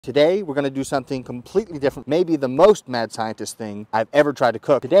Today, we're gonna do something completely different, maybe the most mad scientist thing I've ever tried to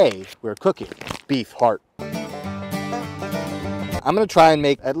cook. Today, we're cooking beef heart. I'm gonna try and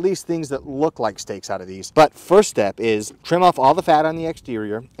make at least things that look like steaks out of these. But first step is trim off all the fat on the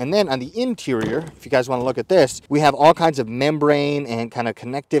exterior. And then on the interior, if you guys wanna look at this, we have all kinds of membrane and kind of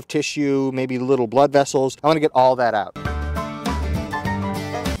connective tissue, maybe little blood vessels. I wanna get all that out.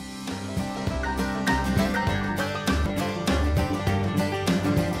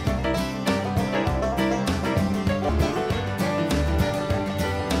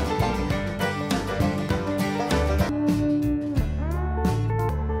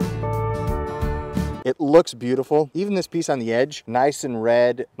 It looks beautiful. Even this piece on the edge, nice and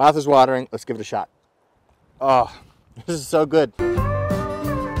red. Mouth is watering. Let's give it a shot. Oh, this is so good.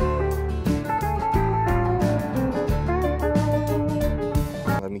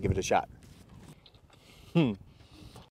 Let me give it a shot.